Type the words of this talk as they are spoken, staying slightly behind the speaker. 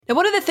Now,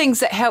 one of the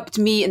things that helped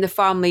me and the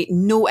family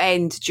no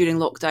end during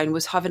lockdown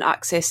was having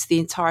access to the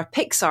entire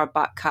Pixar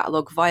back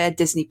catalogue via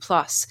Disney+.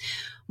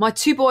 My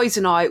two boys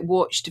and I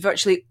watched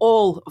virtually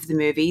all of the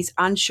movies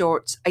and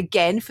shorts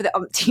again for the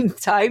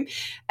umpteenth time,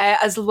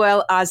 as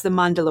well as The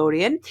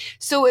Mandalorian.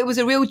 So it was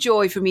a real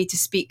joy for me to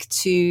speak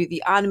to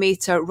the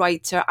animator,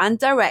 writer and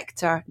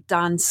director,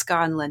 Dan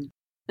Scanlon.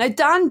 Now,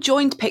 Dan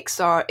joined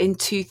Pixar in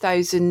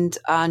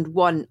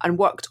 2001 and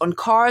worked on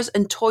Cars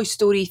and Toy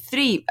Story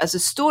 3 as a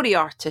story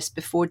artist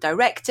before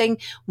directing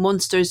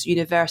Monsters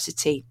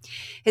University.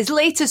 His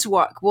latest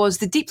work was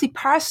the deeply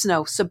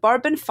personal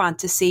suburban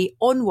fantasy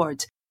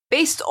Onward.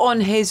 Based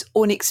on his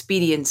own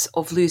experience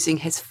of losing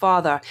his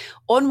father,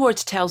 Onward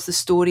tells the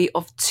story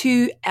of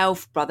two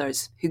elf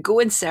brothers who go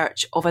in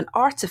search of an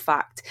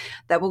artefact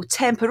that will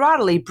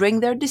temporarily bring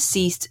their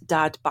deceased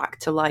dad back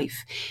to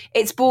life.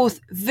 It's both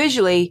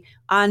visually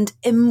and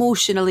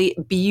emotionally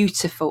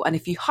beautiful, and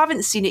if you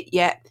haven't seen it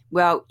yet,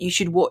 well, you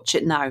should watch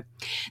it now.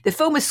 The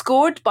film is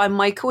scored by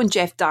Mychael and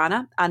Jeff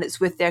Danna, and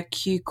it's with their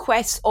cue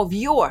Quests of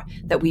Yore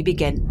that we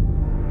begin.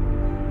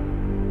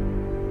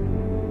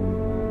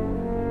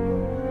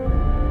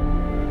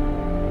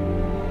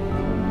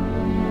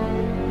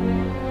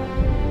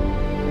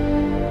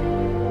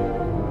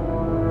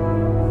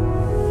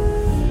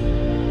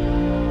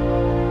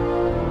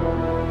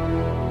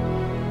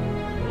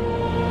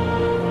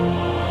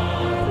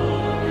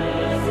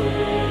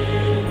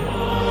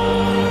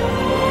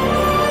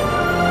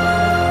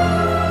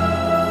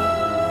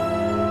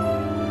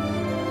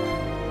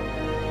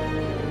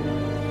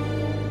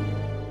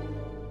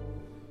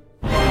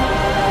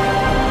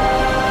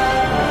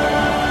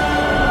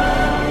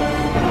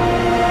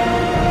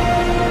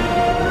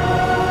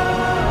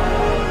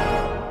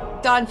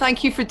 Dan,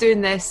 thank you for doing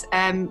this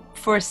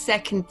for a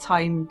second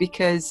time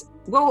because,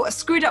 well, I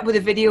screwed up with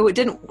the video. It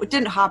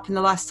didn't happen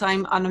the last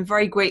time, and I'm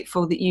very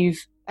grateful that you've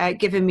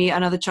given me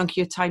another chunk of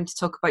your time to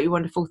talk about your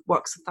wonderful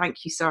work. So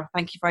thank you, sir.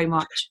 Thank you very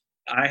much.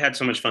 I had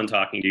so much fun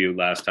talking to you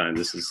last time.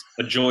 This is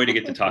a joy to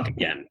get to talk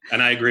again.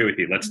 And I agree with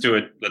you. Let's do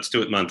it. Let's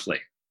do it monthly.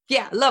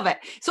 Yeah, love it.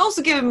 It's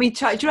also given me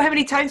chat. Do you know how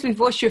many times we've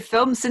watched your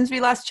film since we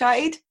last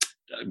chatted?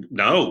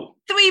 No.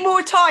 3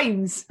 more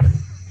times.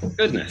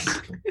 Goodness.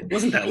 It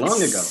wasn't that long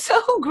ago.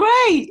 So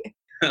great.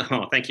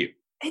 Oh, thank you.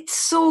 It's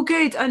so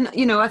good. And,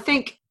 you know, I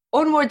think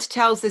Onward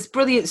tells this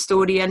brilliant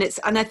story. And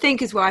I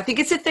think as well, I think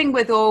it's a thing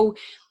with all,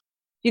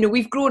 you know,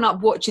 we've grown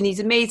up watching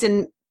these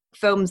amazing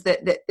films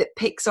that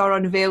Pixar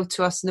unveiled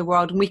to us in the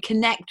world, and we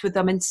connect with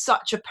them in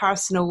such a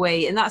personal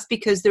way. And that's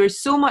because there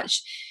is so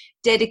much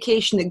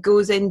dedication that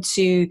goes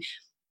into,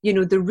 you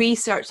know, the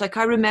research. Like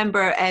I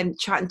remember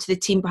chatting to the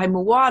team behind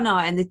Moana,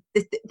 and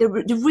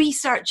the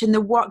research and the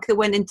work that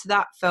went into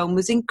that film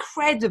was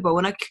incredible.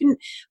 And I couldn't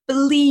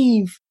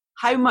believe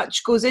how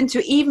much goes into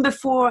it, even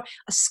before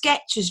a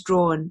sketch is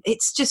drawn.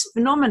 It's just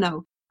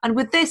phenomenal. And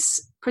with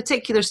this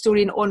particular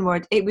story in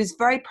Onward, it was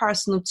very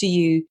personal to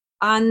you.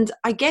 And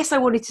I guess I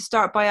wanted to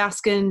start by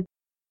asking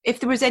if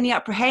there was any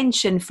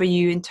apprehension for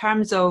you in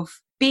terms of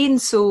being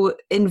so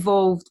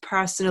involved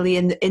personally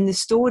in the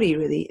story,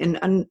 really,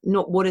 and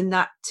not wanting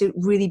that to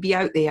really be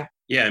out there.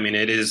 Yeah, I mean,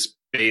 it is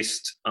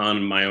based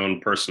on my own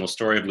personal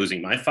story of losing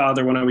my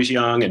father when I was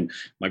young, and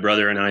my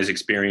brother and I's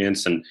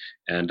experience, and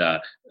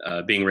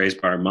being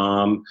raised by our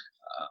mom.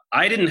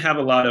 I didn't have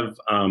a lot of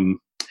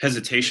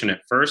hesitation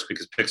at first,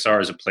 because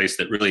Pixar is a place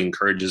that really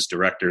encourages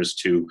directors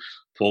to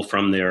pull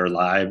from their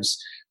lives.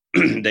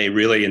 They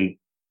really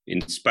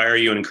inspire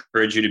you and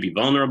encourage you to be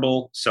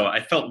vulnerable. So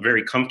I felt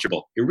very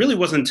comfortable. It really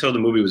wasn't until the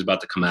movie was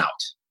about to come out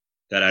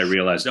that I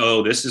realized,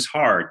 oh, this is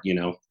hard. You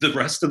know, the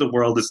rest of the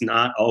world is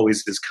not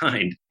always as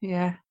kind.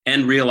 Yeah.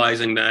 And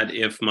realizing that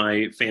if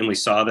my family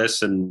saw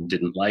this and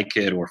didn't like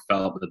it or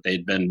felt that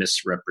they'd been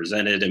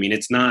misrepresented, I mean,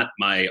 it's not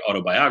my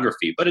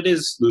autobiography, but it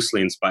is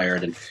loosely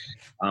inspired. And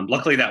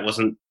luckily that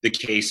wasn't the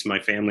case. My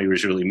family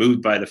was really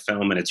moved by the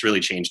film, and it's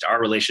really changed our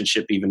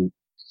relationship even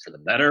for the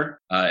better,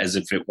 as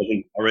if it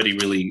wasn't already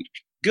really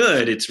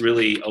good. It's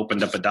really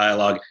opened up a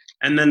dialogue.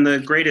 And then the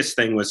greatest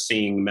thing was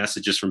seeing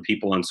messages from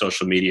people on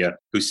social media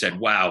who said,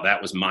 wow,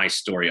 that was my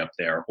story up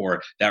there,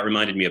 or that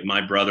reminded me of my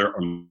brother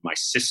or my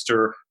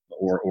sister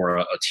or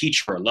a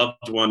teacher or a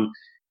loved one.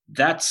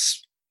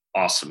 That's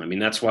awesome. I mean,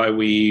 that's why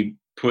we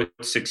put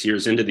 6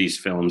 years into these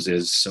films,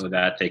 is so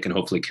that they can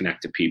hopefully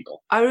connect to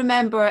people. I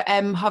remember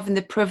having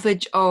the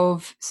privilege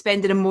of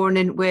spending a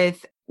morning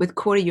with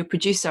Corey, your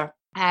producer,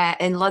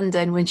 in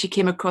London, when she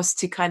came across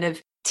to kind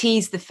of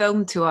tease the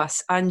film to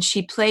us, and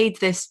she played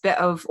this bit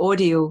of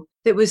audio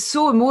that was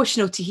so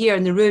emotional to hear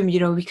in the room. You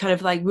know, we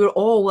were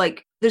all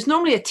like, there's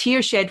normally a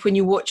tear shed when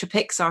you watch a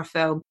Pixar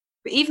film,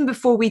 but even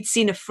before we'd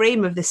seen a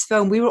frame of this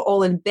film, we were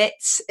all in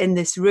bits in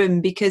this room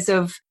because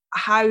of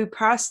how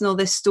personal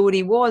this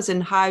story was,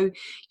 and how,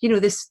 you know,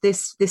 this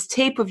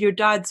tape of your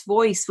dad's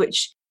voice,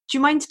 which, do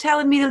you mind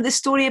telling me the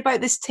story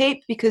about this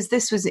tape? Because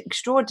this was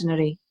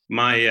extraordinary.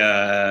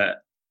 My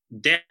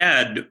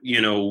dad,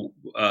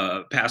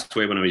 passed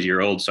away when I was a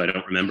year old, so I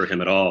don't remember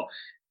him at all.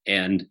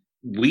 And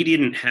we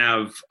didn't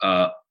have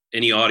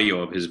any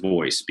audio of his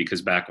voice,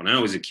 because back when I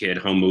was a kid,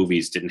 home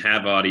movies didn't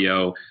have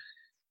audio.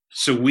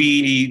 So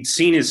we'd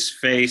seen his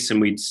face and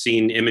we'd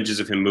seen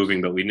images of him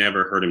moving, but we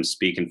never heard him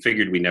speak and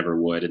figured we never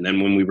would. And then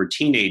when we were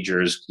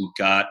teenagers, we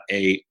got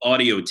a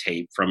audio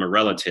tape from a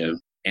relative,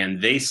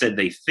 and they said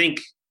they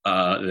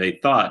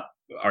thought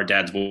our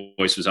dad's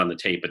voice was on the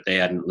tape, but they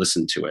hadn't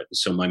listened to it.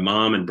 So my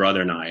mom and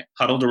brother and I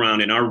huddled around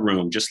in our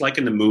room, just like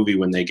in the movie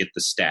when they get the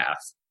staff,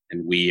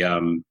 and we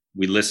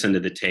listened to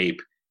the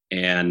tape.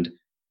 And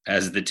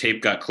as the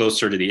tape got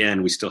closer to the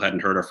end, we still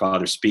hadn't heard our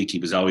father speak. He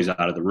was always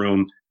out of the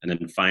room. And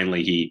then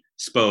finally he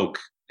spoke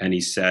and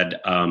he said,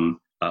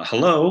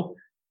 hello.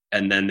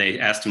 And then they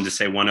asked him to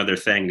say one other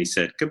thing. And he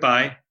said,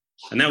 goodbye.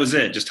 And that was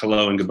it, just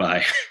hello and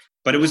goodbye.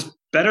 But it was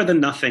better than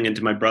nothing. And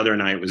to my brother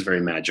and I, it was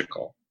very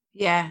magical.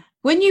 Yeah.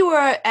 When you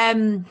were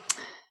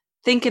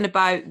thinking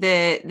about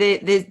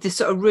the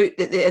sort of route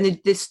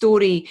and the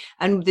story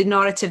and the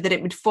narrative that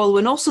it would follow,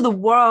 and also the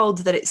world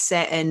that it's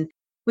set in,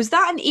 was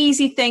that an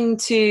easy thing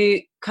to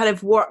kind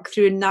of work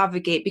through and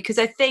navigate? Because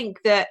I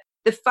think that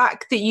the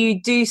fact that you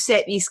do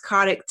set these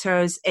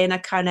characters in a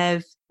kind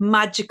of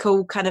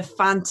magical kind of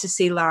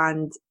fantasy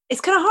land, it's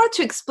kind of hard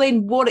to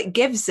explain what it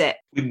gives it.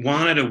 We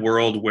wanted a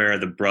world where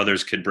the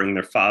brothers could bring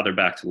their father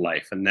back to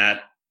life. And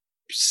that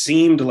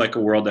seemed like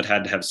a world that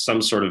had to have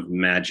some sort of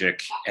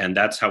magic. And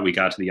that's how we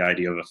got to the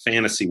idea of a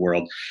fantasy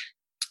world.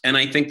 And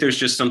I think there's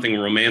just something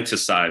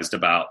romanticized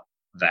about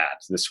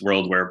that, this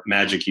world where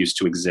magic used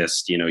to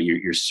exist. You know,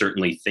 you're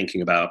certainly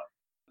thinking about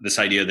this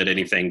idea that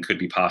anything could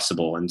be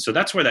possible. And so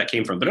that's where that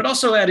came from. But it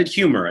also added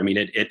humor. I mean,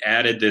 it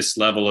added this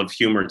level of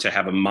humor to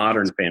have a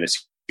modern fantasy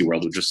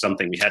world, which is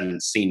something we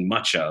hadn't seen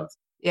much of.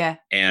 Yeah.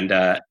 And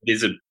it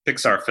is a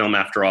Pixar film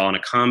after all, and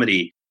a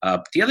comedy.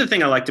 The other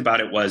thing I liked about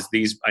it was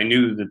I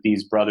knew that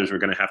these brothers were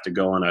going to have to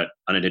go on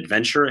an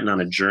adventure and on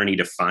a journey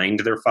to find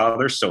their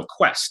father. So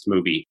Quest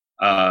movie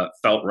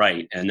felt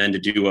right. And then to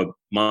do a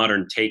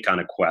modern take on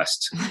a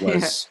quest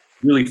was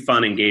really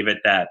fun and gave it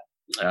that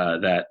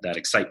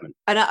excitement.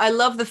 And I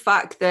love the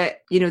fact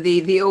that, you know,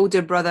 the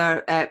older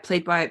brother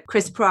played by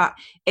Chris Pratt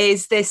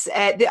is this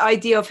the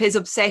idea of his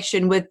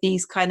obsession with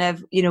these kind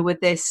of, you know, with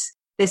this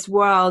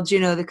world, you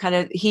know, the kind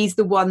of, he's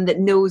the one that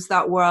knows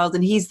that world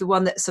and he's the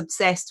one that's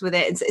obsessed with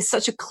it. It's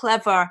such a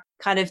clever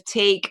kind of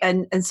take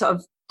and sort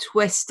of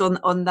twist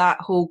on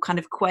that whole kind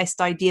of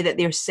quest idea that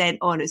they're sent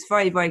on. It's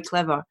very, very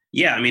clever.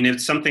 Yeah, I mean,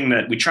 it's something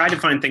that we try to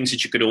find things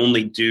that you could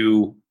only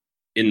do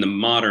in the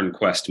modern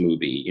Quest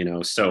movie, you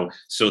know, so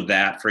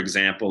that, for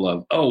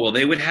example,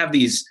 they would have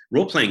these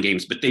role-playing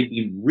games, but they'd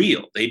be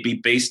real. They'd be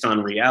based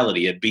on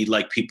reality. It'd be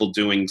like people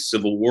doing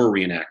Civil War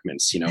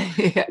reenactments, you know,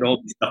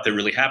 all the stuff that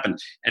really happened.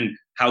 And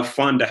how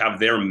fun to have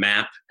their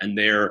map and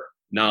their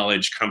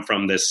knowledge come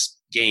from this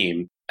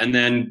game. And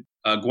then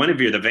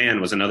Guinevere the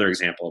Van was another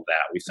example of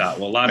that. We thought,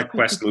 well, a lot of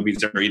Quest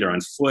movies are either on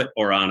foot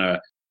or on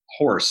a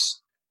horse.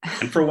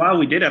 And for a while,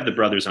 we did have the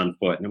brothers on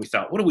foot, and we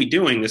thought, "What are we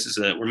doing?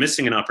 We're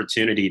missing an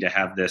opportunity to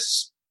have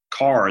this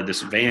car,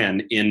 this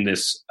van, on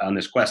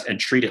this quest, and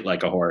treat it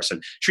like a horse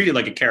and treat it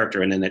like a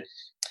character." And then it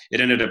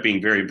ended up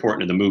being very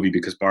important to the movie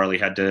because Barley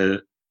we had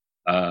to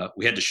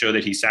show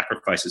that he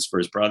sacrifices for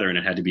his brother, and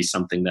it had to be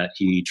something that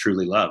he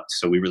truly loved.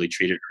 So we really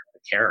treated her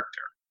like a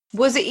character.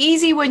 Was it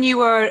easy when you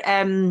were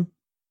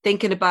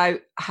thinking about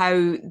how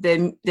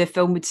the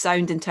film would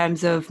sound in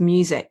terms of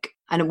music?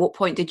 And at what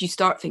point did you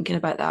start thinking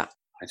about that?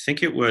 I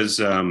think it was,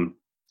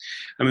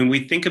 we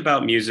think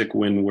about music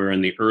when we're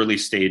in the early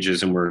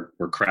stages and we're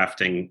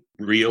crafting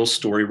real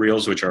story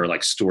reels, which are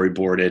like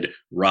storyboarded,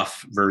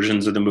 rough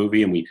versions of the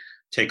movie. And we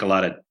take a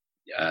lot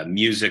of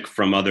music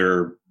from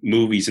other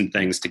movies and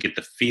things to get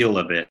the feel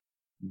of it.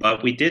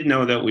 But we did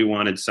know that we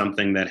wanted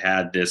something that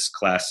had this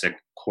classic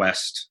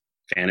Quest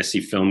fantasy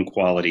film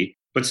quality,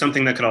 but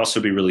something that could also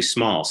be really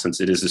small, since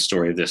it is the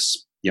story of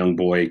this young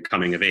boy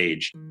coming of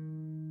age.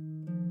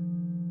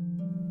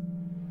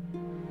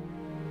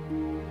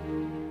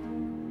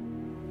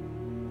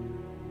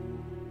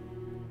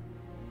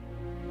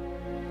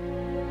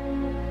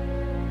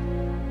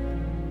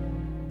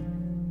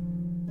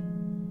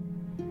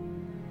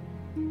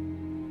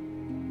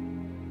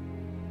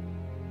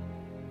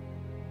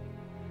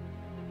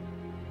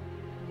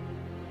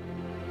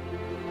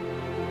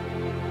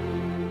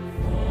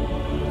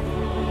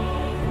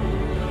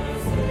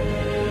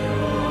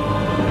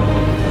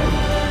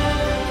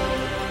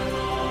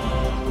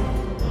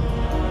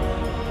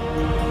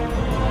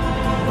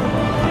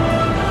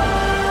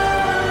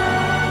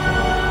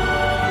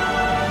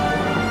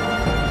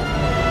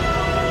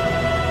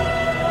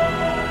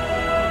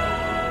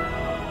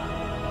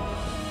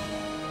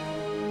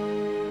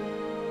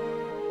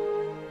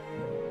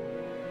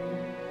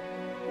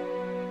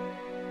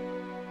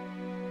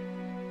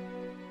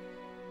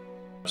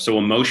 So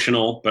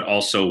emotional, but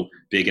also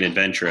big and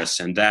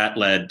adventurous. And that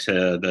led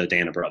to the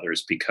Danna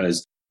brothers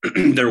because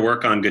their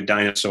work on Good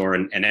Dinosaur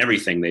and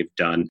everything they've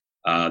done.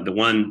 The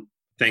one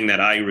thing that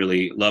I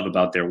really love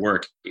about their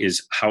work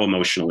is how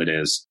emotional it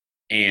is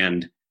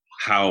and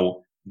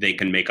how they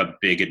can make a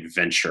big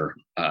adventure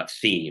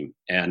theme.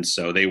 And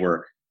so they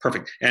were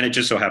Perfect. And it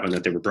just so happened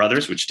that they were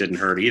brothers, which didn't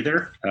hurt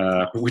either,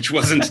 which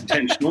wasn't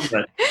intentional,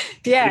 but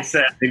yeah.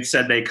 they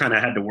said they kind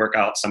of had to work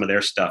out some of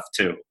their stuff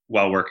too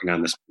while working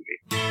on this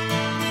movie.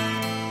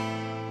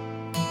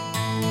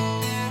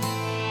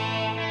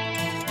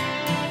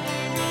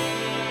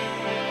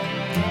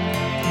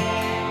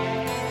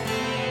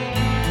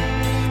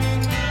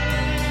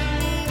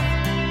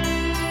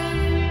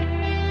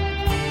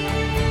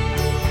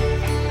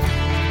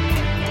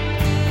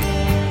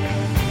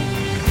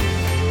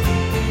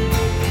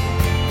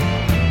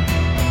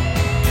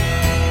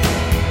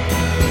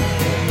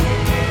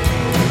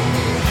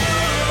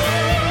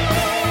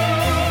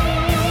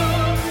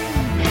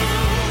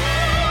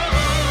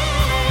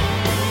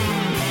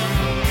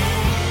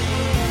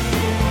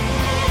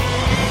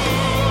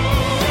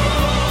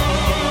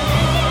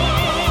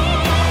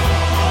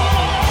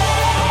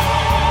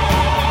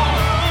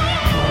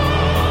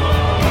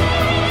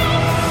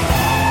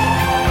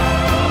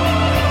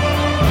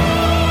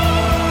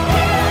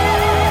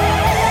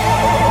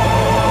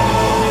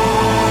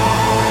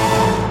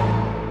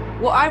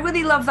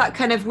 Love that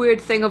kind of weird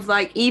thing of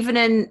like, even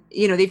in,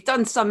 they've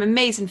done some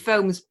amazing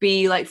films,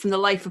 be like From the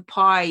Life of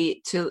Pi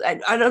to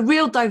and a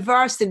real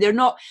diversity. They're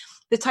not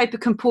the type of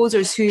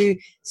composers who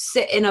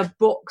sit in a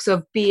box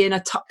of being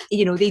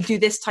they do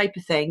this type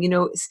of thing,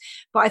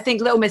 but I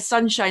think Little Miss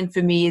Sunshine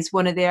for me is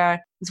one of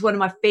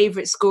my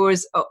favorite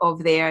scores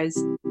of theirs.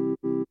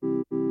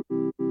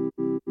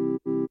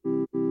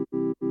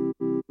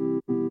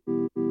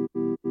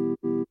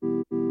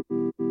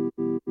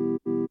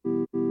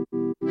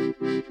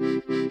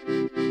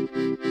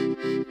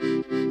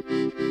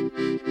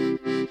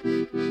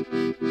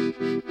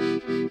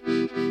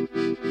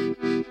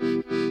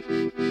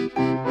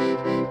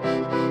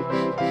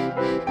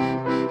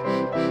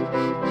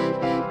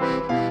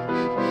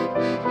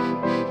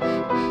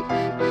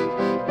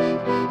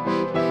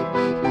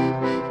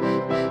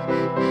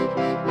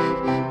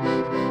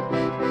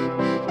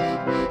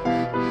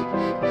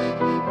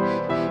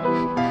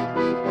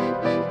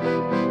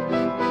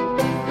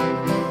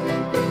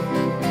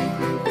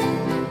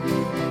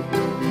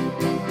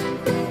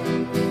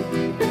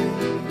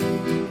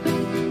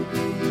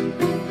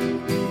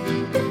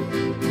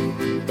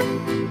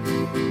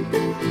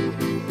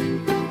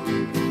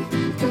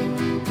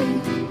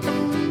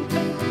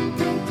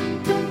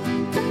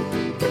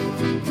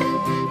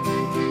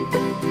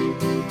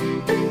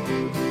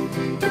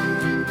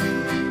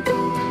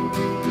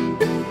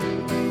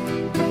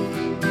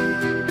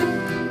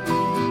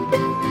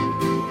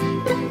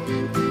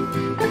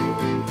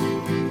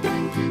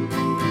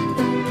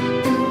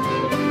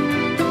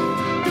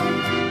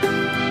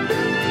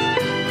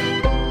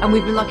 And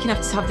we've been lucky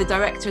enough to have the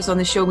directors on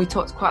the show. We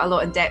talked quite a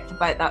lot in depth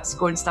about that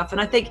score and stuff. And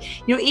I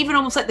think, even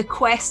almost like the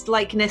quest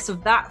likeness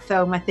of that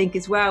film, I think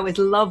as well, is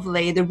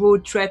lovely. The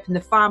road trip and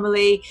the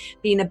family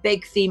being a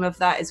big theme of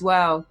that as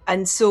well.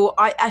 And so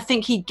I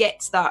think he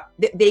gets that,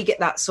 they get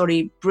that,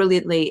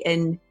 brilliantly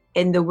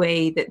in the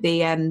way that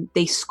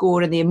they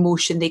score and the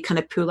emotion they kind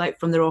of pull out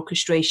from their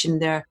orchestration,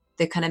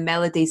 the kind of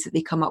melodies that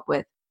they come up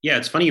with. Yeah,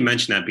 it's funny you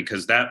mention that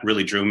because that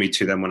really drew me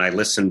to them when I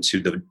listened to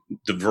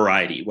the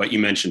variety, what you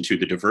mentioned too,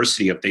 the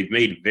diversity of they've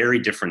made very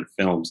different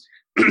films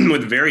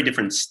with very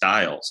different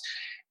styles,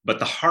 but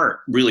the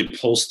heart really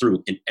pulls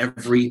through in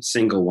every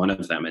single one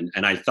of them.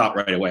 And I thought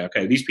right away,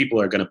 okay, these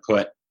people are going to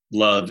put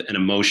love and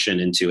emotion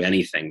into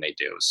anything they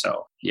do.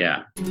 So,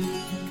 yeah.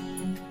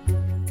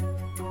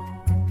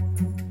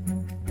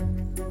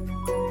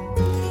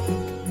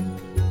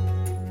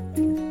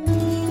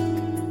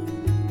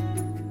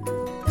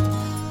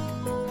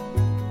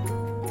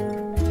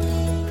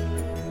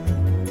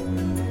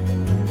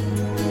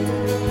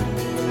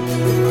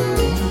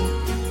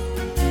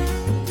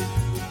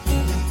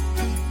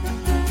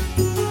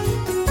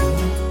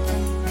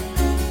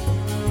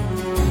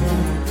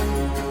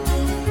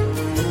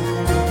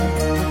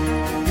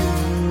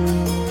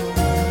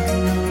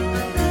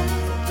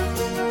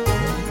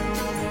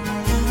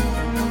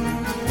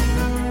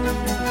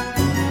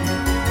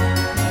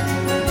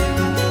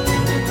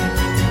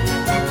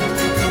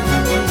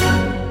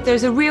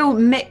 There's a real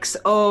mix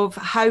of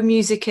how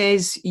music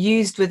is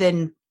used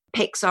within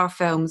Pixar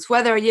films,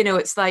 whether,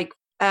 it's like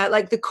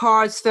the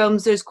Cars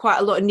films, there's quite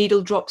a lot of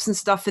needle drops and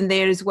stuff in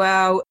there as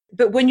well.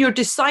 But when you're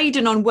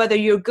deciding on whether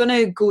you're going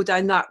to go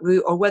down that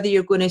route or whether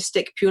you're going to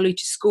stick purely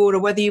to score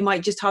or whether you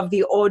might just have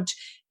the odd,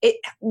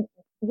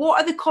 what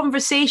are the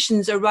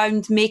conversations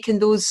around making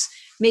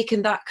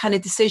that kind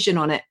of decision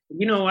on it?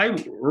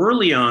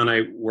 Early on,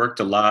 I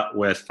worked a lot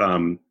with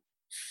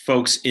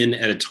folks in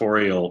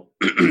editorial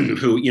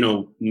who,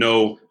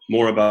 know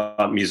more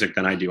about music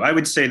than I do. I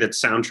would say that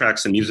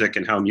soundtracks and music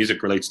and how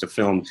music relates to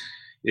film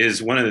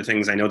is one of the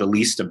things I know the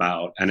least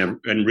about and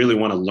really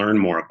want to learn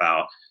more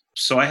about.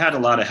 So I had a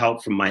lot of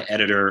help from my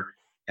editor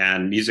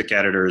and music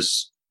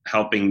editors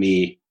helping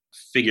me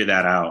figure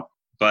that out.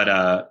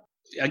 But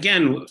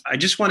again, I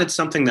just wanted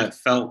something that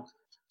felt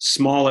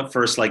small at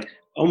first,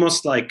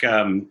 almost like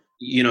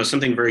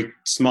something very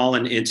small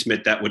and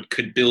intimate that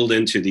could build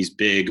into these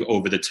big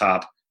over the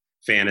top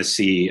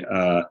fantasy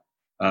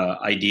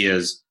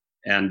ideas.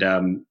 And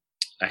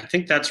I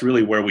think that's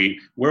really where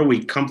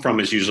we come from,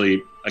 is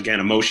usually, again,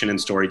 emotion and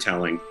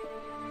storytelling.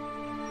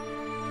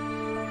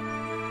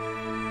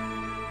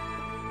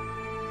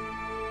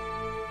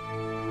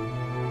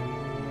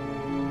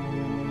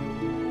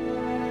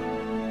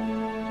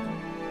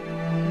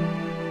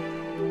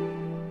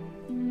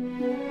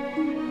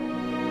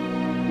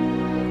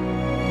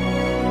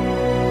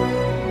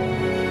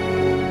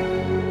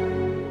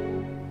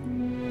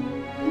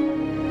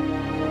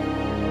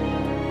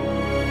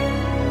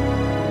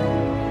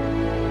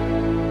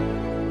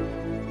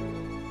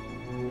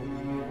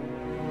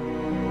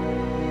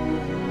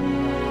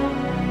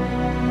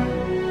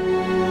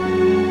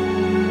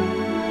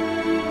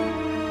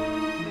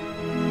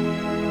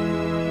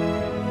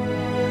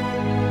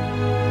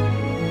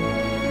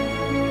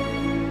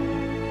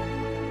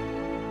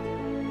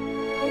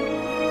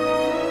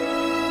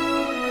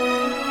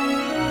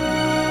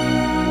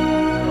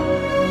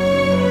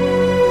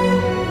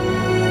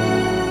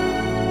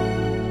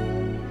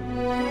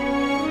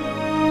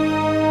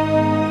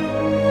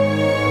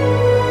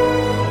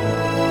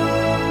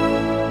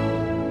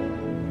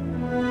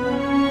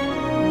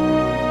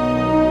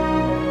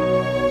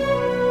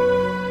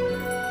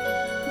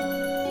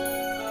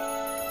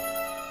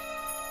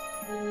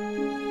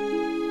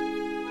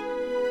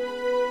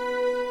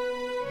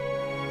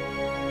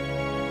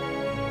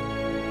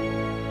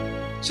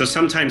 So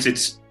sometimes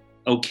it's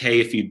okay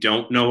if you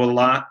don't know a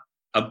lot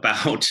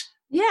about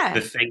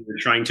the thing you're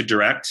trying to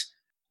direct.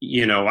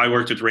 You know, I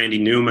worked with Randy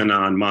Newman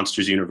on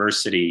Monsters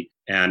University,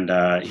 and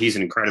he's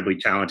an incredibly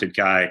talented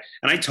guy.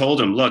 And I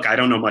told him, look, I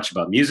don't know much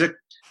about music.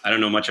 I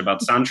don't know much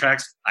about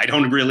soundtracks. I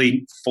don't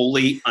really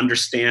fully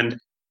understand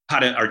how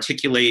to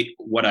articulate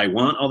what I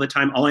want all the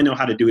time. All I know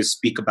how to do is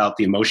speak about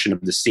the emotion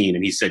of the scene.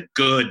 And he said,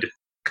 good,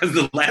 because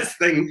the last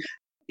thing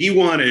he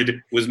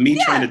wanted was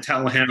me trying to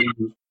tell him,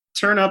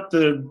 turn up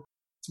the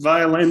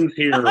violins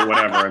here or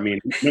whatever. I mean,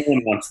 no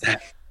one wants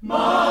that.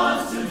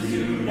 Monsters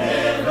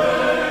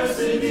University,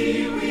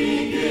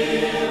 we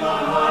give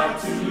our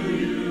heart to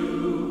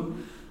you.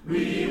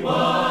 We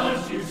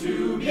want you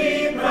to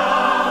be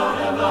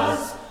proud of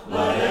us,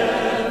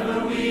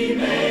 whatever we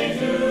may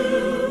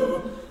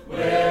do.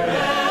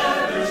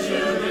 Wherever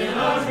children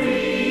are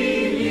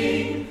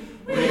dreaming,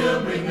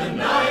 we'll bring the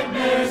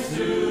nightmares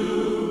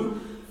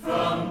to.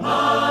 From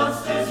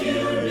Monsters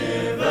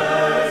University,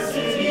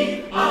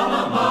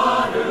 alma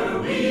mater,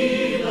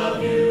 we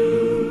love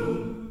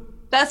you.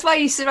 That's why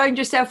you surround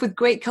yourself with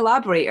great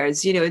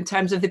collaborators, you know, in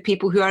terms of the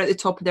people who are at the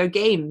top of their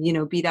game, you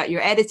know, be that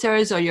your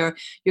editors or your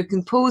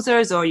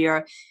composers or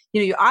your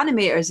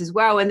animators as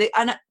well. And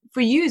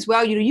for you as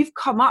well, you know, you've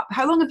come up,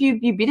 how long have you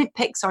been at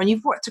Pixar, and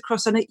you've worked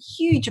across on a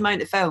huge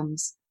amount of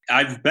films?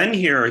 I've been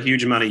here a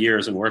huge amount of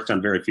years and worked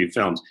on very few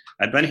films.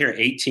 I've been here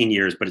 18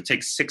 years, but it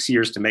takes 6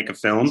 years to make a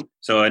film.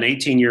 So an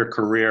 18-year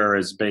career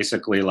is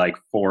basically like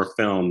 4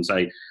 films.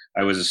 I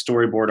was a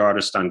storyboard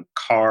artist on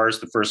Cars,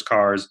 the first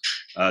Cars,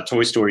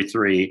 Toy Story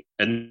 3,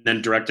 and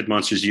then directed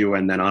Monsters U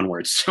and then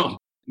Onward. So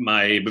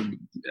my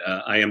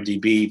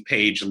IMDb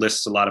page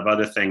lists a lot of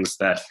other things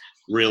that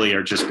really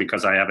are just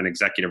because I have an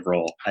executive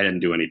role. I didn't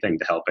do anything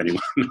to help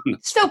anyone.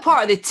 Still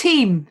part of the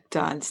team,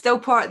 Dan. Still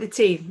part of the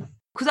team.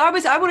 Because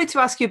I wanted to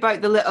ask you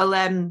about the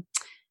little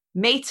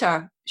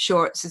Mater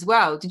shorts as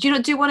well. Did you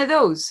not do one of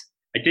those?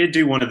 I did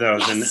do one of those.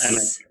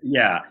 Yes.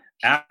 And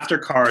after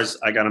Cars,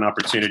 I got an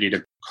opportunity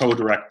to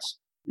co-direct,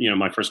 you know,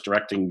 my first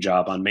directing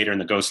job on Mater and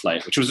the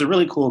Ghostlight, which was a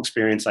really cool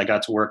experience. I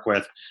got to work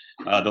with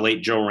the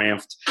late Joe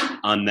Ranft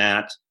on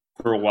that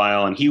for a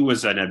while, and he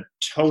was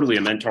totally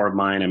a mentor of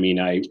mine. I mean,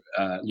 I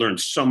learned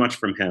so much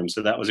from him,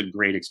 so that was a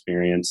great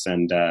experience,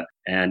 and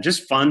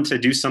just fun to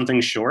do something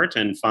short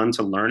and fun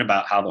to learn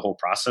about how the whole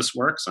process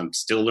works. I'm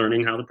still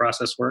learning how the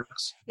process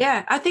works.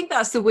 Yeah, I think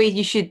that's the way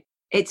you should.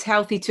 It's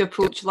healthy to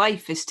approach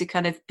life, is to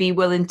kind of be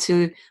willing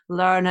to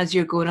learn as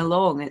you're going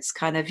along. It's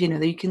kind of, you know,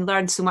 you can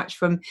learn so much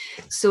from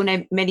so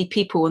many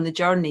people on the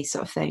journey,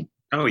 sort of thing.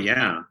 Oh,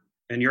 yeah.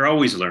 And you're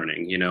always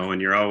learning, you know,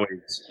 and you're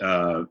always,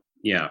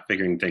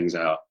 figuring things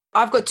out.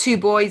 I've got 2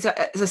 boys,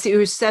 as I say, who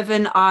are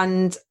 7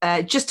 and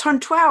just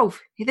turned 12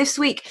 this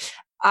week.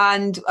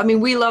 And I mean,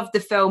 we loved the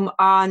film,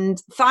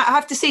 and I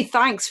have to say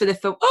thanks for the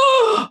film.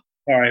 Oh!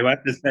 Sorry, I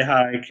have to say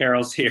hi.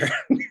 Carol's here.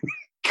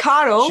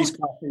 Carol. She's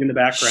coughing in the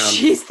background.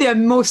 She's the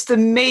most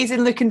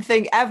amazing looking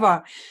thing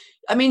ever.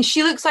 I mean,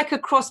 she looks like a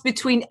cross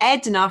between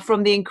Edna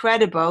from The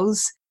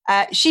Incredibles.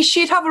 She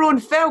should have her own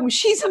film.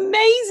 She's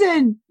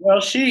amazing.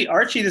 Well,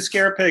 Archie the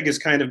Scare Pig is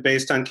kind of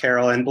based on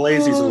Carol, and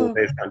Blazey's a little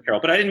based on Carol,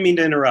 but I didn't mean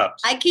to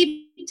interrupt. I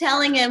keep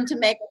telling him to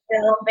make a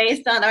film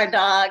based on our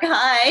dog.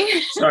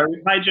 Hi. Sorry,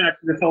 we hijacked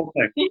this whole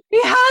thing. He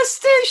has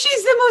to.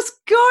 She's the most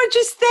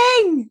gorgeous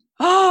thing.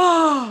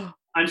 Oh.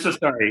 I'm so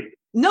sorry.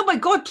 No, my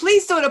God,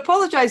 please don't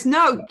apologize.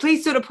 No,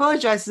 please don't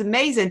apologize. It's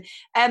amazing.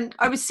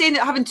 I was saying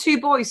that having 2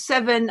 boys,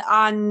 7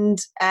 and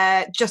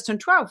just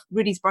turned 12,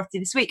 Rudy's birthday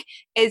this week,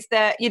 is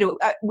that, you know,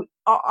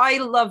 I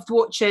loved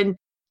watching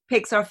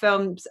Pixar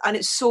films, and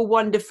it's so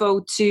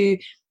wonderful to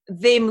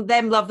them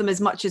love them as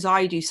much as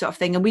I do, sort of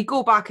thing. And we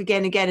go back again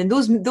and again. And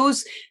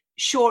those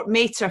short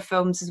Mater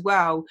films as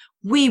well,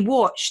 we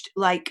watched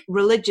like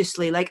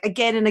religiously, like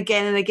again and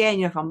again and again.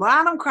 You know, if I'm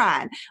glad I'm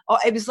crying. Or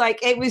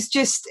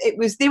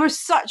they were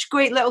such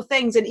great little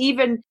things. And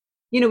even,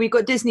 you know, we've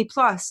got Disney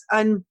Plus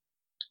and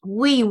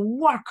we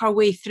work our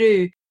way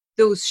through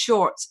those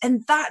shorts.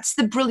 And that's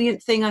the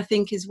brilliant thing, I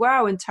think, as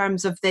well, in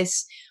terms of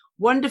this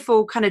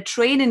wonderful kind of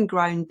training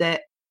ground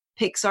that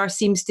Pixar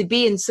seems to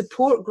be, and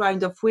support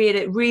ground of where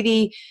it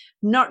really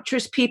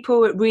nurtures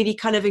people. It really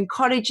kind of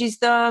encourages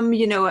them,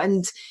 you know,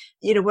 and,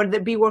 you know, whether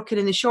it be working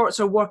in the shorts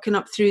or working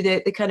up through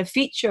the kind of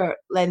feature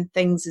length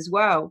things as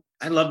well.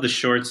 I love the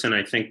shorts, and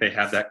I think they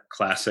have that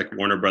classic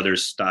Warner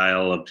Brothers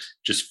style of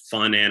just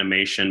fun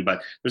animation.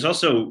 But there's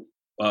also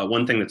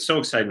one thing that's so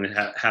exciting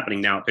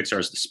happening now at Pixar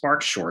is the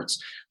Spark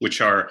shorts,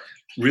 which are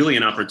really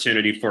an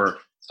opportunity for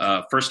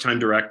first-time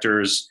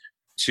directors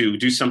to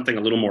do something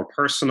a little more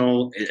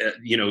personal.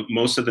 You know,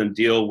 most of them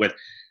deal with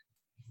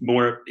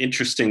more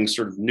interesting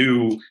sort of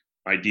new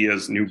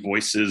ideas, new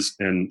voices.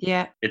 And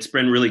it's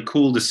been really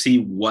cool to see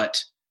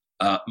what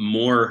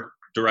more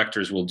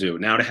directors will do.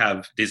 Now to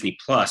have Disney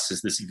Plus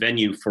is this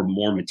venue for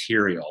more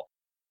material.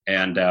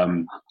 And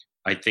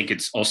I think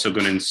it's also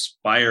going to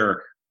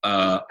inspire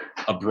a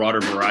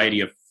broader variety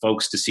of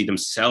folks to see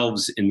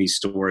themselves in these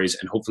stories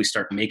and hopefully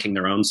start making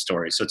their own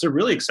stories. So it's a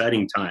really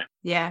exciting time.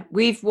 Yeah,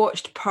 we've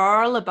watched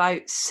Pearl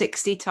about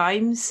 60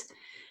 times.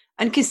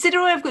 And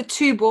considering I've got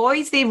two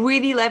boys, they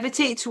really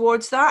levitate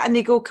towards that and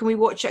they go, can we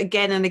watch it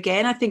again and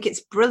again? I think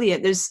it's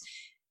brilliant.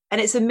 And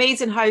it's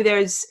amazing how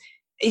there's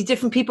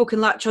different people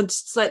can latch on to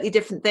slightly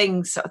different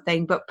things sort of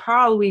thing. But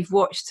Pearl, we've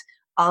watched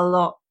a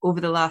lot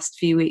over the last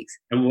few weeks.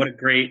 And what a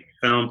great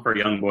film for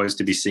young boys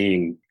to be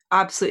seeing.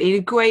 Absolutely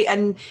great,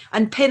 and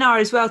Pinar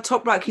as well,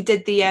 Top Rack, who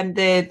did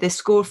the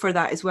score for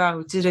that as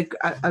well, did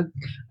a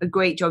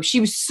great job.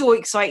 She was so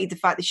excited the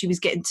fact that she was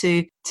getting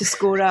to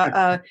score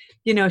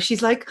you know,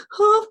 she's like,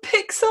 oh,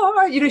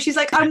 Pixar, you know, she's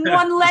like, I'm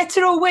one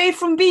letter away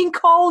from being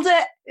called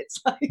it. It's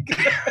like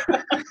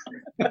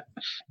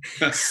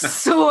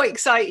so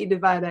excited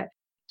about it.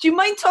 Do you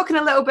mind talking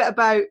a little bit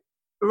about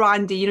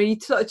Randy? You know, you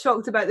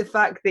talked about the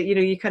fact that, you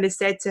know, you kind of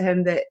said to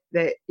him that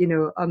you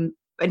know,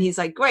 and he's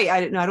like, great,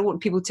 I don't want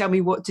people to tell me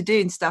what to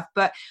do and stuff.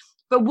 But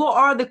what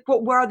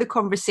were the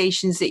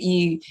conversations that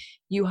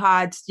you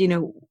had, you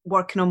know,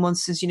 working on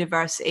Monsters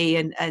University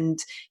and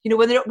you know,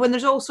 when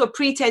there's also a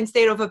pretense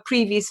there of a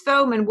previous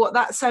film and what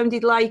that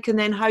sounded like, and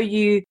then how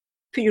you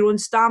put your own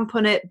stamp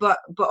on it, but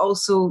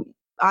also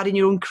adding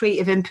your own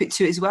creative input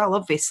to it as well,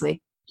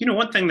 obviously. You know,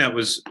 one thing that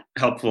was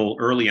helpful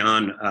early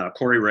on,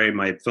 Corey Ray,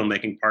 my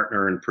filmmaking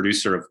partner and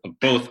producer of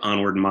both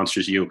Onward and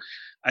Monsters U,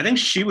 I think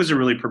she was a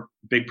really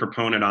big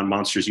proponent on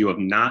Monsters U of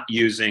not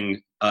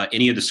using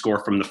any of the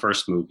score from the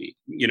first movie.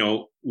 You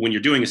know, when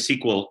you're doing a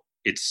sequel,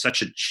 it's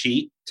such a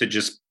cheat to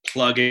just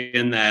plug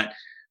in that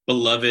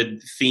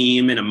beloved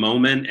theme in a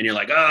moment, and you're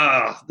like,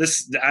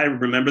 I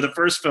remember the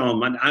first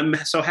film, and I'm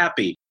so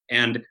happy.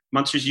 And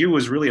Monsters U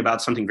was really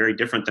about something very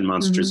different than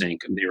Monsters Inc.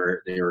 And they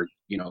were,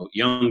 you know,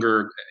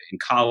 younger, in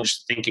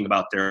college, thinking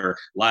about their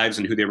lives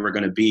and who they were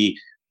going to be.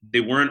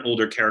 They weren't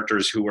older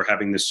characters who were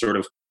having this sort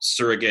of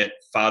surrogate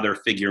father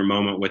figure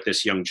moment with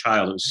this young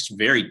child. It was just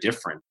very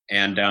different.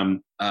 And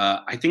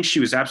I think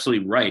she was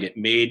absolutely right.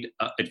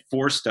 It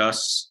forced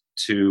us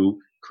to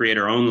create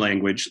our own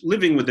language,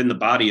 living within the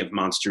body of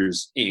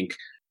Monsters Inc.,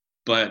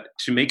 but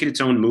to make it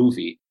its own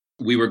movie.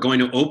 We were going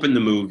to open the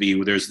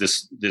movie. There's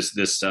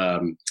this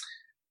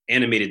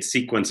animated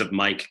sequence of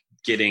Mike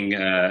getting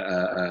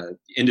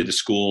into the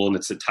school, and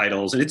it's the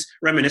titles, and it's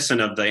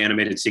reminiscent of the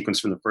animated sequence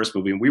from the first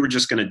movie. And we were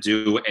just going to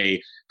do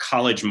a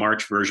college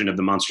march version of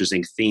the Monsters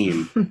Inc.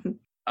 theme,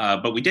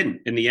 but we didn't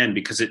in the end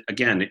because it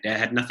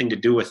had nothing to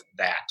do with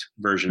that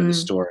version of the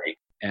story.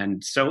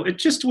 And so it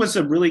just was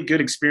a really good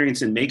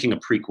experience in making a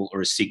prequel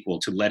or a sequel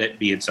to let it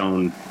be its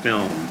own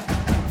film.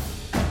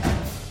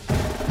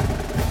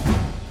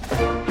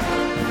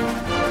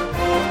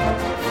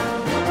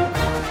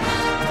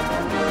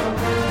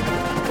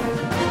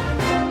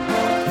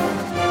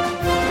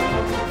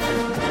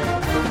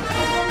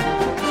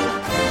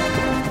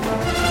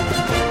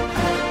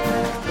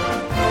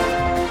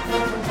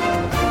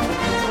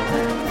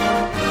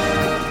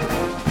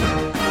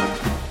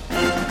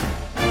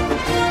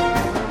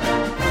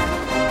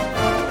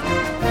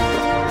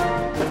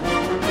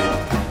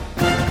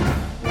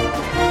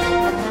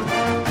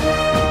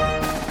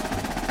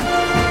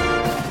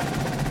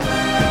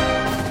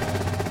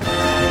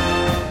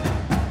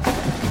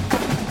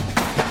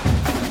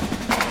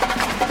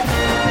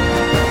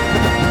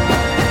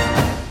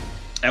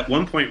 At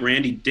one point,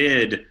 Randy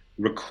did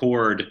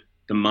record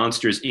the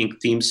Monsters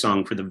Inc. theme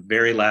song for the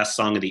very last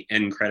song of the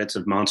end credits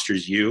of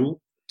Monsters U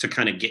to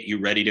kind of get you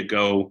ready to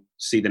go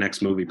see the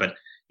next movie. But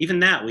even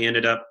that we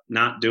ended up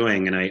not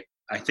doing, and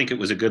I think it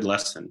was a good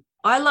lesson.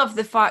 I love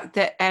the fact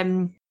that I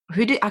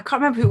can't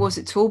remember who it was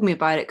that told me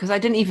about it, because I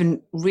didn't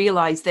even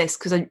realise this,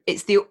 because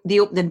it's the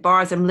opening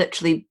bars, I'm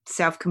literally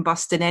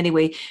self-combusting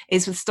anyway,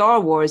 is with Star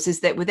Wars,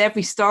 is that with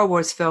every Star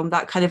Wars film,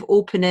 that kind of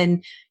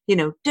opening, you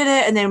know, did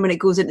it, and then when it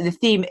goes into the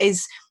theme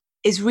is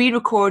is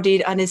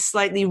re-recorded and is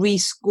slightly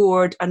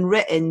rescored and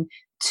written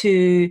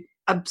to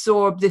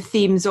absorb the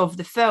themes of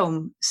the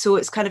film. So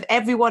it's kind of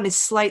everyone is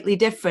slightly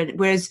different,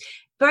 whereas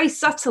very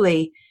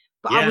subtly.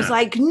 But I was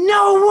like,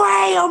 no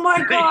way! Oh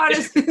my God!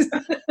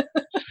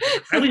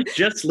 I was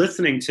just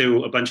listening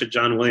to a bunch of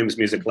John Williams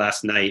music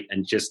last night,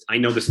 and I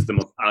know this is the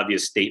most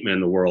obvious statement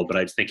in the world, but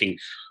I was thinking,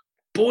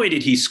 boy,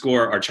 did he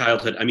score our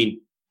childhood. I mean,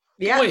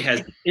 boy,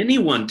 has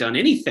anyone done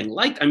anything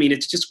I mean,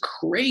 it's just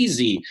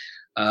crazy.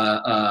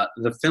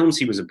 The films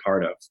he was a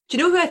part of. Do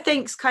you know who I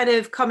think's kind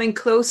of coming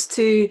close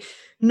to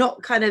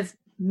not kind of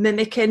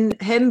mimicking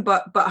him,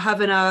 but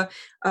having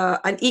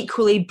an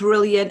equally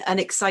brilliant and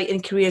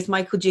exciting career is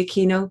Michael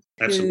Giacchino?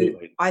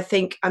 Absolutely. I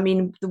think, I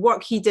mean, the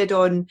work he did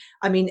on,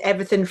 I mean,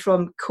 everything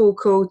from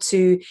Coco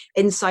to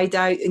Inside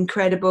Out,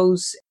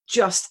 Incredibles,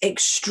 just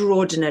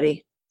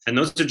extraordinary. And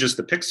those are just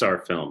the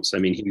Pixar films. I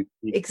mean, he's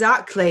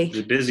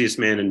the busiest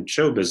man in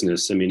show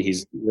business. I mean,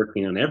 he's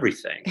working on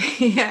everything.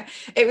 Yeah,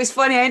 it was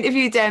funny. I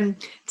interviewed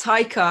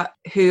Taika,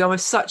 who I'm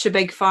such a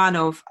big fan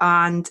of,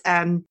 and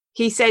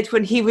he said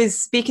when he was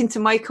speaking to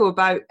Michael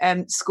about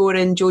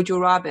scoring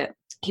Jojo Rabbit,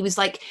 he was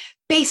like,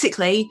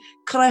 basically,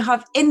 can I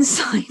have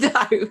Inside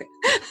Out,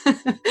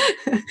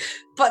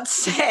 but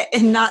set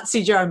in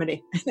Nazi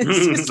Germany?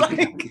 It's just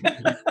like...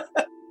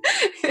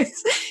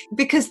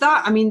 because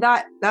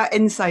that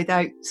Inside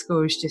Out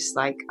score is just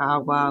like, oh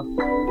wow.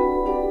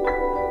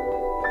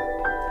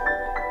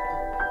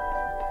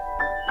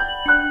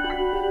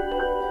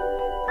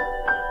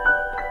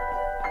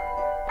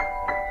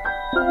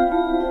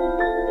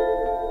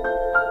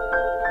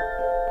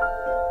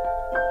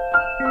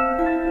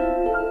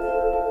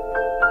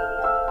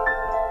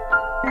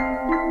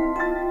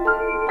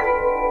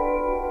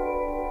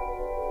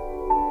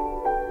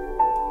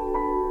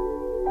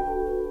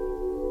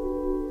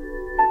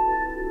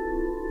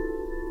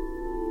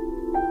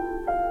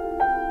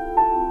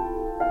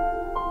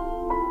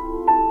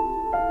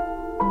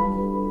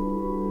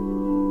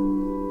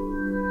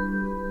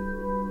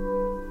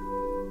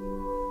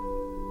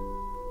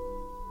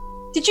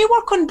 Did you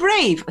work on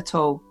Brave at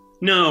all?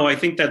 No, I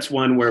think that's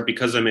one where,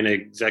 because I'm an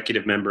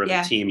executive member of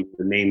the team,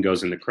 the name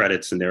goes in the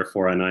credits and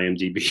therefore on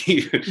IMDb.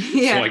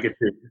 So I get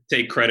to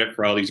take credit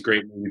for all these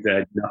great movies that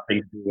had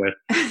nothing to do with.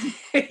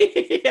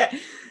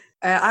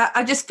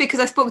 I just, because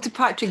I spoke to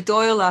Patrick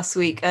Doyle last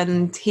week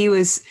and he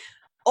was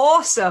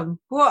awesome.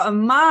 What a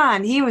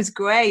man. He was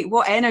great.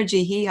 What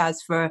energy he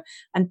has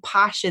and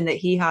passion that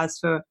he has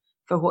for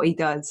what he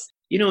does.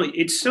 You know,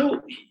 it's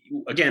so,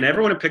 again,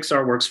 everyone at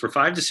Pixar works for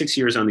 5 to 6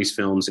 years on these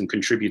films and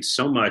contributes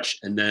so much.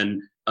 And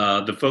then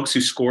the folks who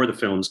score the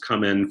films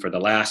come in for the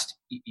last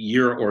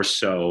year or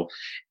so,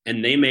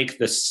 and they make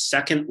the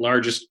second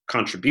largest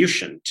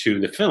contribution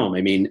to the film.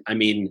 I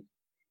mean,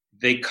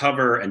 they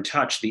cover and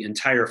touch the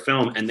entire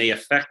film, and they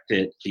affect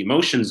it, the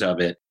emotions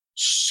of it,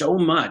 so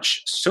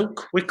much, so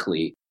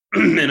quickly.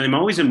 And I'm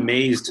always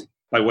amazed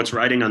by what's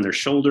riding on their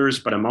shoulders,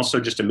 but I'm also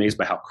just amazed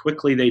by how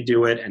quickly they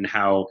do it and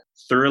how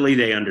thoroughly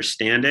they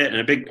understand it.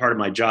 And a big part of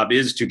my job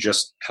is to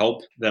just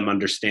help them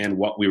understand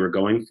what we were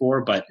going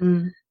for. But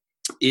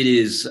it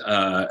is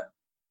an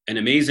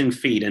amazing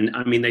feat. And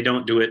I mean, they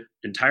don't do it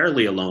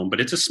entirely alone,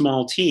 but it's a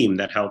small team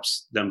that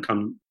helps them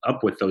come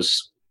up with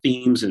those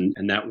themes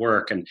and that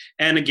work.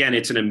 And again,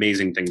 it's an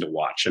amazing thing to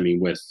watch. I mean,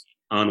 with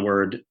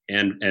Onward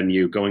and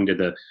MU, going to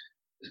the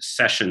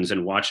sessions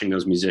and watching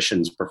those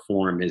musicians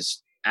perform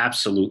is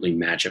absolutely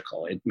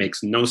magical. It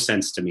makes no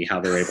sense to me how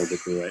they're able to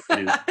do it.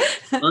 It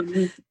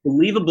is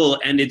unbelievable,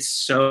 and it's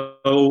so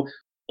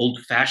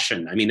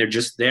old-fashioned. I mean, they're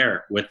just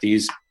there with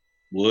these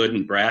wood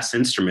and brass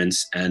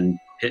instruments and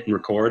hit and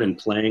record and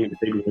playing in a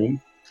big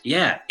room.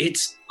 Yeah,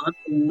 it's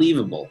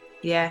unbelievable.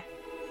 Yeah.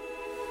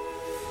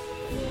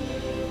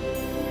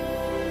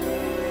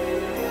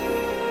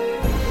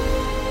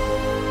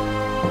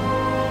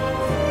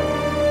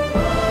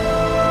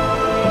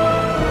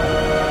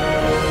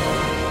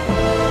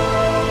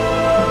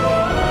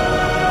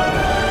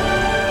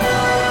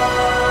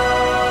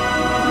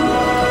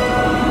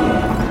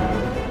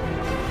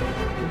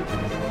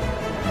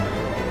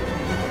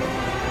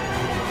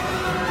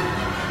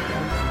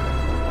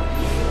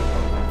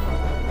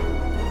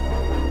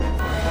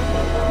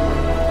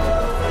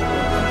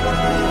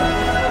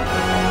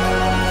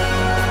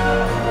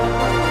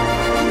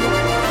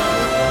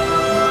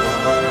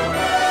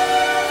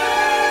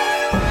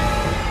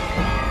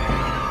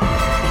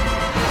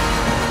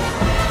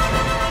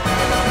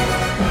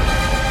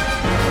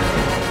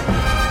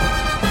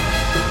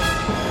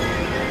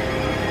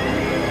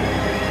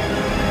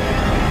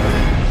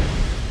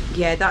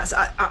 Yeah,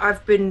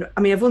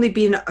 I've only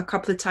been a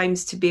couple of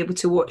times to be able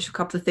to watch a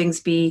couple of things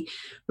be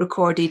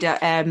recorded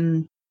at,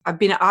 I've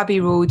been at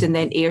Abbey Road and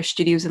then Air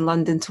Studios in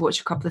London to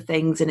watch a couple of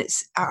things, and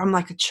I'm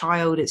like a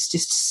child. It's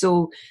just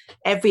so,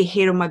 every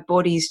hair on my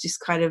body is just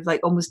kind of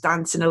like almost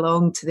dancing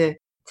along to the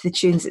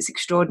tunes. It's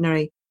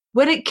extraordinary.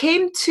 When it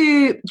came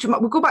to,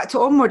 we'll go back to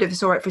Onward if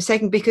it's all right for a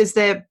second, because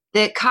the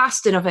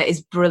casting of it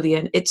is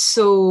brilliant. It's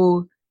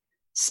so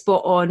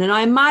spot on. And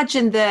I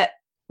imagine that,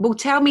 well,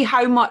 tell me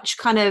how much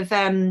kind of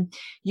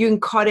you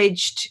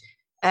encouraged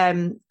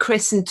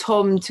Chris and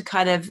Tom to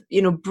kind of,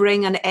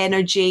 bring an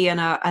energy and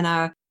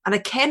a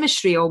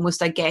chemistry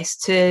almost, I guess,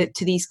 to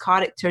these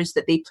characters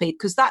that they played,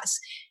 because that's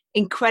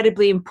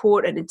incredibly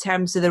important in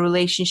terms of the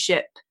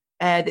relationship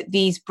that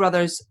these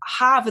brothers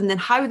have, and then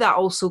how that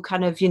also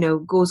kind of,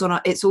 goes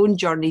on its own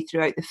journey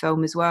throughout the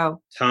film as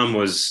well. Tom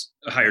was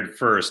hired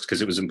first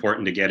because it was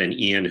important to get an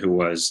Ian who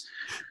was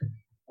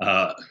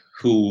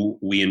who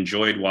we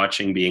enjoyed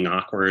watching being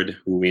awkward,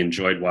 who we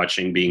enjoyed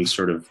watching being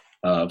sort of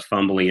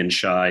fumbly and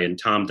shy. And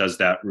Tom does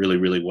that really,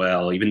 really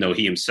well, even though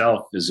he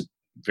himself is a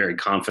very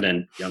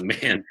confident young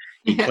man.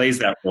 He plays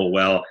that role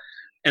well.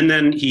 And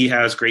then he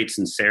has great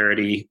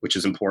sincerity, which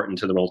is important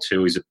to the role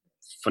too. He's a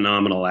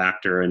phenomenal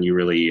actor, and you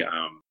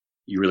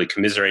really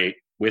commiserate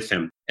with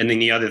him. And then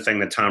the other thing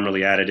that Tom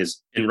really added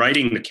is, in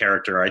writing the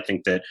character, I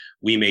think that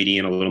we made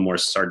Ian a little more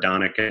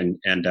sardonic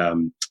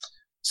and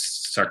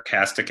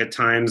sarcastic at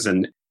times.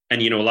 And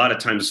a lot of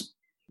times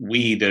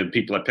we, the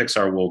people at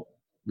Pixar, will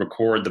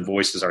record the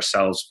voices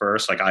ourselves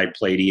first. Like I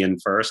played Ian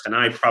first, and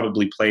I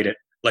probably played it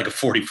like a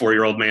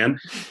 44-year-old man,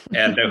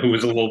 and who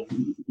was a little,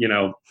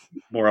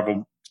 more of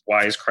a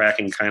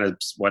wisecracking kind of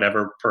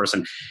whatever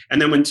person.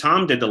 And then when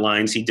Tom did the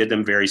lines, he did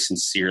them very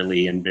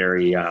sincerely and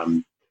very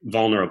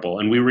vulnerable.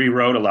 And we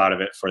rewrote a lot of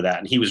it for that.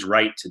 And he was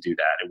right to do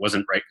that. It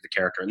wasn't right for the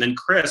character. And then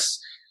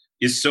Chris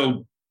is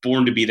so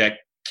born to be that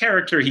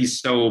character. He's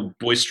so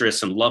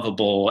boisterous and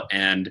lovable,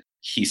 and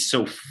he's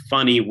so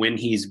funny when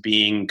he's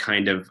being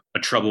kind of a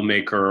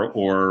troublemaker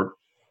or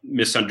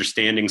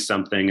misunderstanding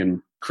something.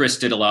 And Chris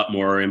did a lot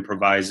more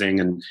improvising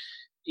and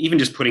even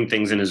just putting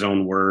things in his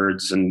own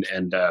words and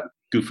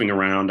goofing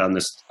around in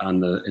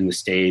the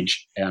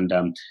stage. And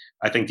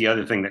I think the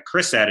other thing that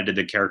Chris added to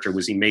the character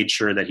was he made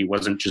sure that he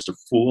wasn't just a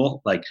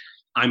fool. Like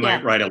I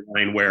might write a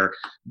line where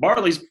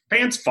Barley's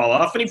pants fall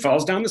off and he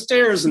falls down the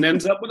stairs and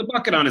ends up with a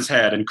bucket on his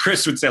head. And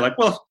Chris would say like,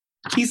 well,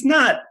 he's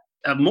not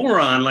a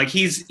moron. Like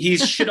he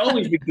should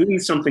always be doing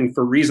something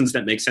for reasons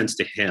that make sense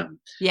to him.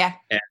 Yeah.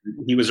 And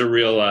he was a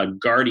real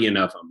guardian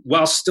of him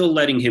while still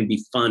letting him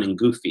be fun and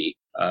goofy.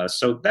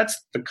 So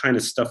that's the kind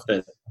of stuff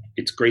that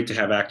it's great to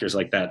have actors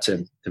like that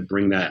to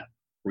bring that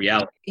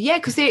reality. Yeah,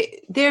 because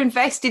they're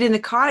invested in the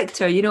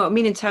character, you know what I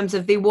mean, in terms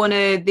of they want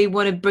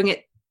to bring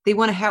it, they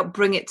want to help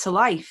bring it to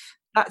life.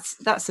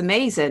 That's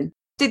amazing.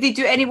 Did they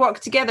do any work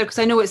together? Because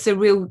I know it's a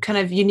real kind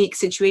of unique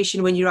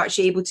situation when you're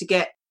actually able to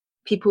get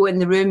people in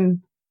the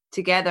room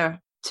together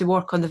to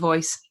work on the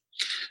voice.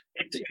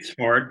 It's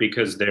hard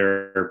because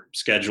their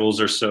schedules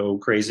are so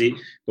crazy,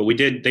 but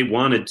they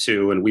wanted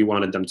to, and we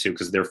wanted them to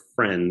because they're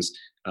friends.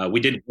 We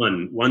did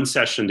one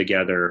session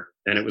together,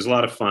 and it was a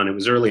lot of fun. It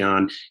was early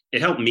on.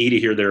 It helped me to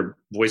hear their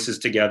voices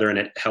together, and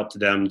it helped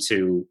them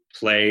to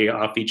play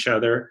off each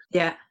other.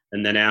 Yeah.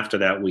 And then after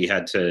that, we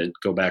had to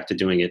go back to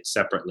doing it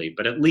separately.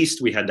 But at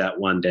least we had that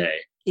one day.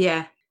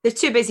 Yeah. They're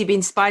too busy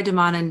being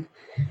Spider-Man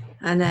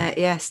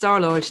and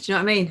Star-Lord. Do you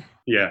know what I mean?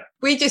 Yeah.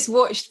 We just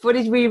watched, what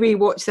did we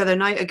rewatch the other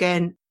night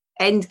again?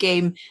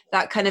 Endgame,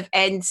 that kind of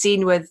end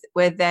scene with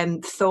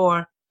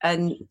Thor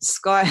and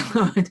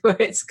Sky-Lord, where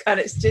it's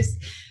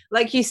just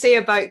like you say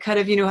about kind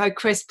of, how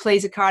Chris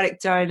plays a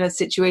character in a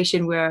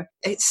situation where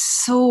it's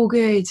so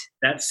good.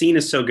 That scene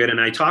is so good. And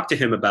I talked to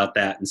him about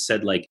that and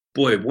said, like,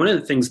 boy, one of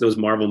the things those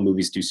Marvel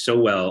movies do so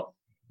well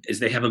is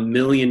they have a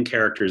million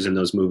characters in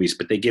those movies,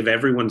 but they give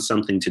everyone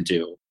something to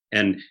do.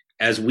 And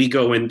as we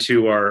go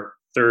into our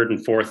third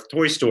and fourth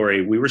Toy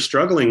Story, we were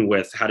struggling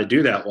with how to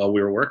do that while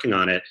we were working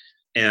on it.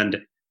 And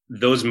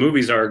those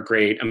movies are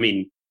great. I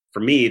mean, for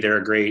me, they're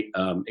a great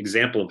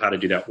example of how to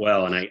do that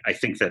well. And I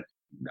think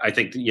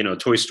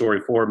Toy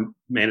Story 4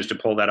 managed to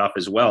pull that off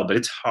as well. But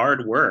it's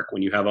hard work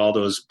when you have all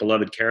those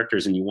beloved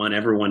characters and you want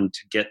everyone to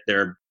get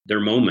their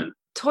moment.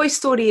 Toy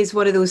Story is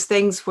one of those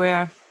things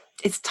where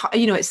it's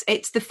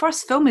the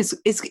first film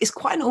is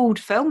quite an old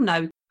film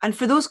now. And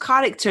for those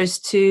characters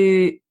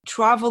to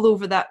travel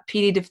over that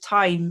period of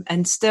time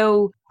and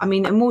still,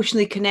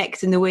 emotionally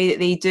connect in the way that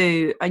they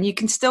do, and you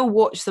can still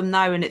watch them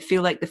now and it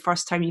feel like the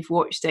first time you've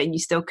watched it and you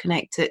still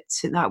connect it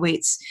to that way.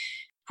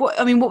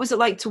 What was it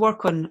like to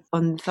work on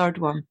the third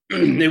one?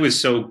 It was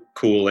so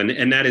cool.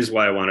 And that is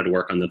why I wanted to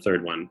work on the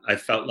third one. I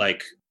felt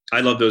like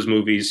I love those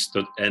movies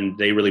and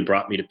they really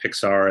brought me to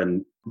Pixar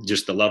and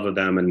just the love of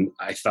them. And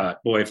I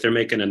thought, boy, if they're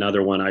making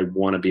another one, I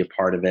want to be a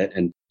part of it.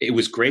 And it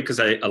was great because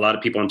a lot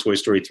of people on Toy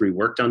Story 3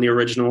 worked on the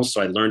originals.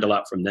 So I learned a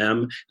lot from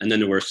them. And then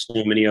there were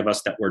so many of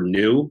us that were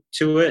new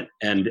to it.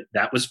 And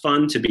that was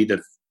fun to be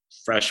the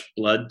fresh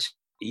blood.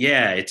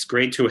 Yeah, it's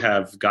great to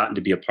have gotten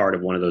to be a part of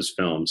one of those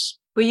films.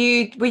 Were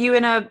you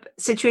in a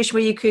situation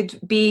where you could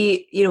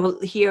be,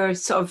 hear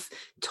sort of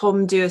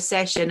Tom do a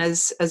session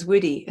as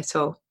Woody at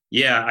all?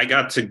 Yeah, I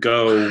got to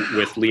go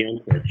with Lee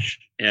Unkrich,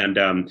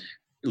 and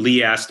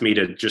Lee asked me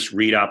to just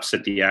read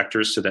opposite the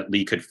actors so that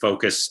Lee could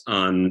focus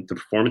on the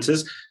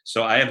performances.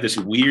 So I have this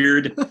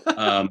weird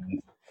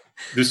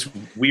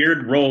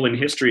role in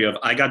history of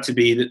I got to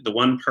be the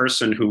one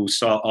person who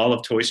saw all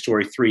of Toy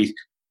Story 3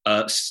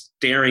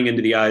 staring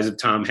into the eyes of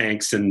Tom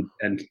Hanks and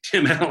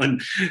Tim Allen.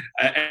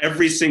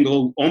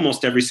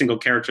 Almost every single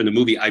character in the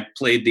movie, I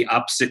played the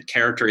opposite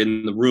character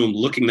in the room,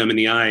 looking them in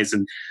the eyes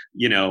and,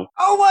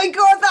 Oh my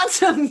God,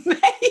 that's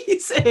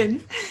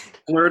amazing.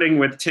 Flirting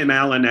with Tim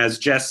Allen as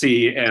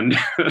Jesse and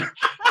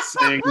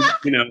saying,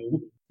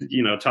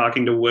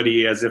 talking to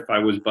Woody as if I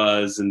was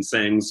Buzz and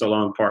saying "so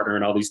long, partner"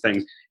 and all these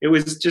things. It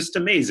was just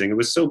amazing. It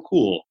was so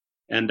cool.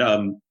 And,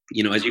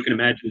 as you can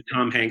imagine,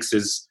 Tom Hanks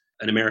is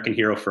an American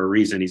hero for a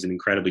reason. He's an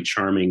incredibly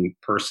charming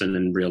person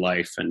in real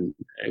life. And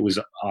it was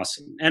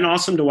awesome. And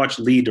awesome to watch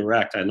Lee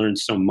direct. I learned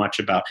so much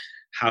about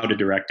how to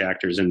direct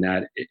actors in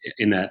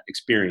that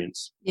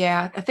experience.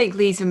 Yeah, I think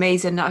Lee's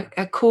amazing.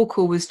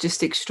 Coco was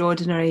just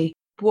extraordinary.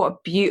 What a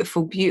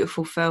beautiful,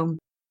 beautiful film.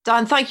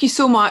 Dan, thank you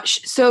so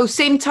much. So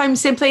same time,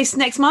 same place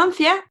next month,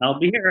 yeah? I'll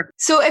be here.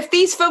 So if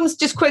these films,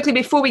 just quickly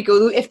before we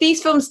go, if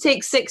these films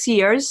take 6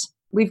 years,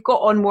 we've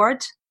got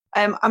Onward.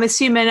 I'm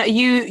assuming, are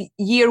you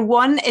year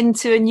one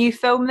into a new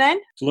film then?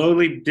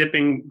 Slowly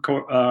dipping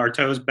our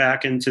toes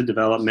back into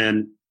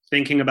development,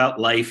 thinking about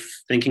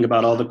life, thinking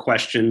about all the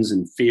questions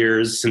and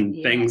fears and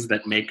things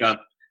that make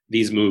up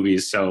these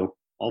movies. So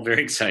all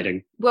very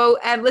exciting. Well,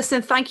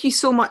 listen, thank you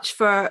so much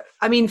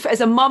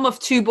as a mum of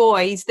 2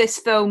 boys, this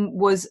film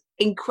was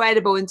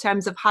incredible in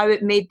terms of how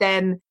it made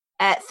them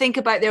think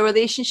about their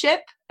relationship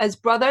as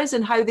brothers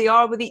and how they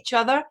are with each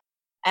other.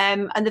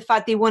 And the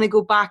fact they want to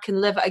go back and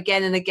live it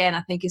again and again,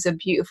 I think is a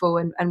beautiful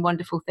and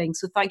wonderful thing.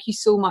 So thank you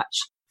so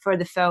much for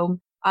the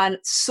film. And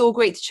so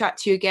great to chat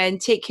to you again.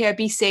 Take care,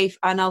 be safe,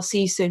 and I'll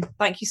see you soon.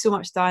 Thank you so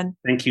much, Dan.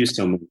 Thank you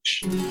so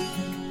much.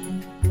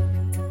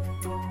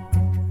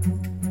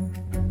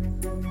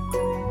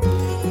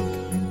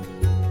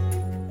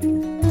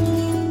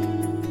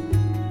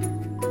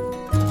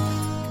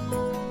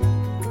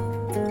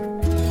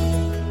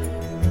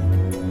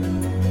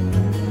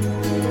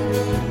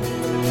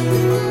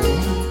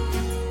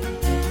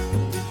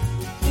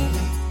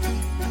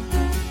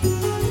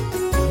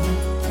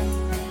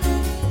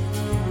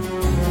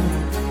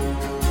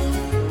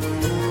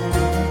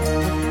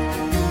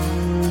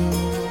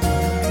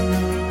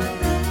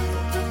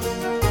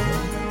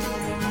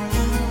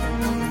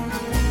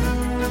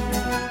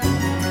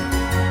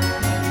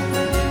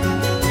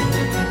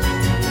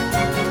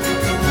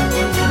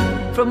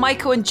 From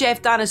Mychael and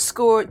Jeff Danna's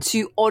score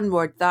to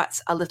Onward,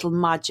 that's a little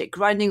magic.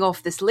 Rounding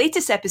off this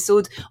latest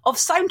episode of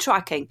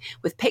Soundtracking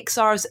with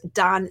Pixar's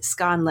Dan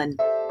Scanlon.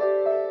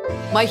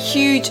 My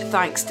huge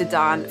thanks to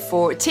Dan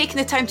for taking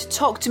the time to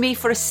talk to me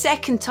for a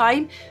second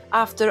time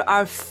after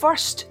our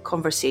first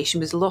conversation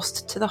was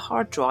lost to the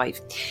hard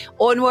drive.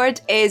 Onward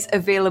is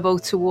available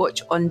to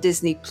watch on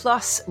Disney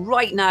Plus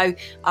right now,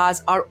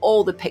 as are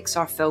all the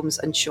Pixar films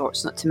and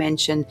shorts, not to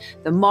mention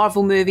the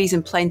Marvel movies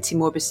and plenty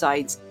more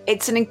besides.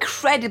 It's an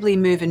incredibly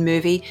moving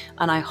movie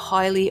and I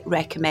highly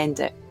recommend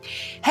it.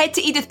 Head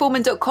to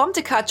edithbowman.com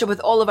to catch up with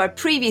all of our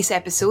previous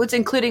episodes,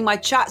 including my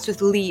chats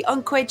with Lee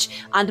Unkwich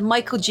and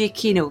Michael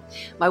Giacchino.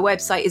 My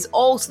website is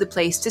also the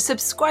place to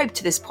subscribe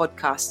to this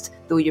podcast,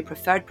 though your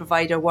preferred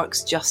provider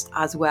works just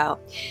as well.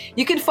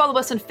 You can follow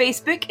us on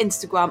Facebook,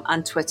 Instagram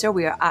and Twitter.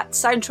 We are at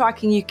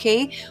Soundtracking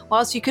UK,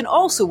 whilst you can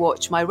also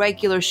watch my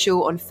regular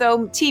show on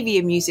film, TV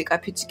and music I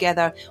put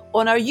together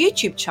on our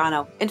YouTube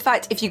channel. In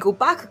fact, if you go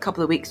back a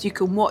couple of weeks, you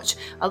can watch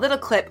a little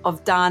clip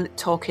of Dan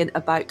talking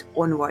about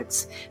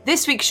Onwards.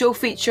 This week's show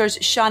features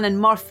Shannon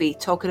Murphy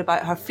talking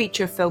about her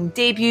feature film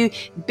debut,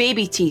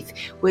 Baby Teeth,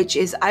 which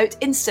is out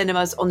in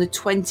cinemas on the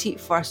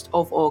 21st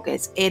of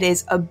August. It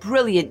is a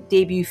brilliant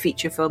debut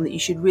feature film that you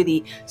should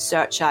really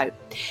search out.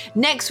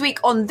 Next week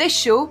on this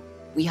show,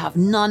 we have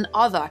none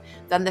other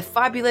than the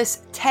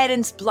fabulous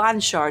Terence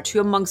Blanchard,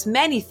 who amongst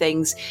many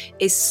things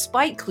is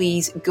Spike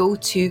Lee's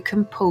go-to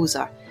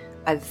composer.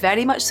 I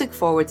very much look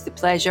forward to the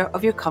pleasure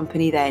of your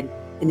company then.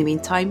 In the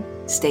meantime,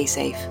 stay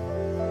safe.